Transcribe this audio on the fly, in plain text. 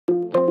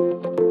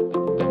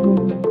Hi,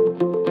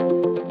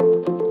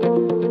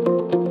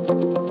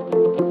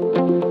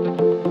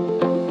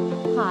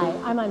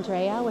 I'm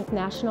Andrea with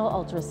National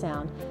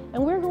Ultrasound,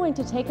 and we're going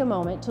to take a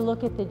moment to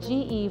look at the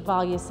GE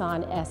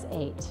Voluson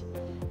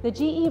S8. The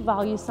GE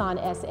Voluson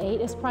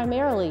S8 is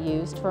primarily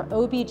used for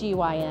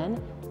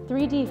OB/GYN,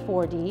 3D,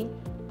 4D,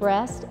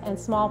 breast, and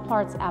small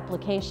parts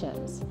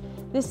applications.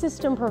 This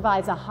system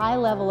provides a high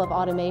level of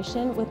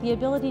automation with the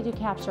ability to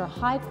capture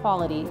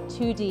high-quality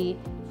 2D,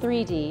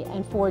 3D,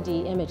 and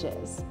 4D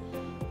images.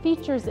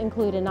 Features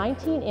include a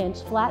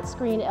 19-inch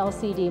flat-screen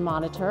LCD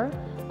monitor,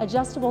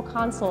 adjustable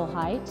console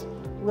height,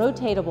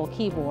 rotatable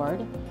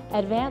keyboard,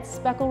 advanced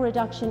speckle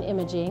reduction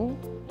imaging,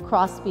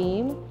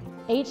 crossbeam,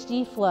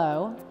 HD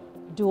flow,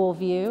 dual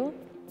view,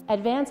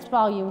 advanced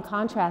volume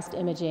contrast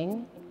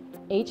imaging,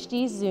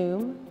 HD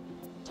zoom,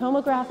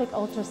 tomographic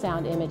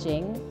ultrasound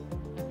imaging,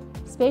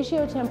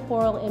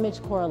 spatiotemporal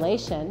image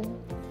correlation,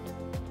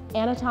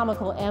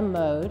 anatomical M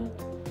mode,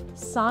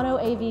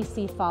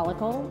 sono-AVC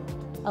follicle,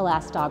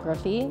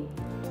 elastography,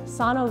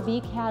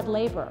 sono-VCAD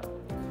labor,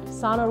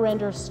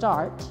 sono-render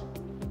start,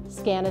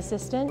 scan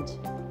assistant,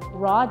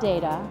 raw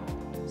data,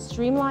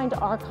 streamlined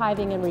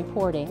archiving and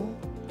reporting,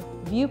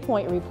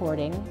 viewpoint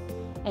reporting,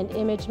 and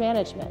image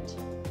management,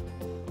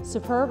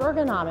 superb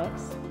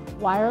ergonomics,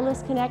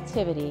 wireless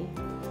connectivity,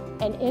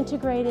 and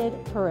integrated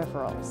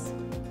peripherals.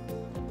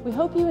 We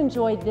hope you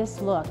enjoyed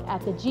this look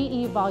at the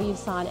GE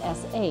Voluson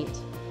S8,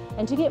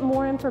 and to get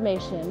more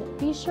information,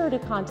 be sure to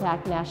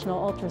contact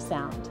National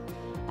Ultrasound.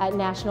 At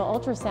National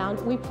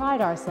Ultrasound, we pride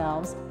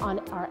ourselves on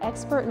our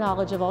expert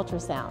knowledge of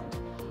ultrasound.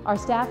 Our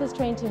staff is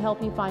trained to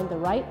help you find the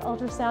right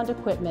ultrasound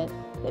equipment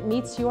that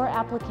meets your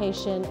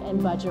application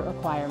and budget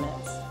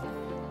requirements.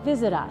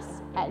 Visit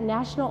us at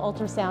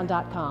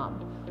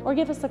nationalultrasound.com or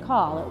give us a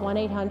call at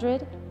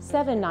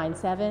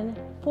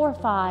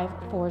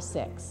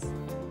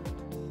 1-800-797-4546.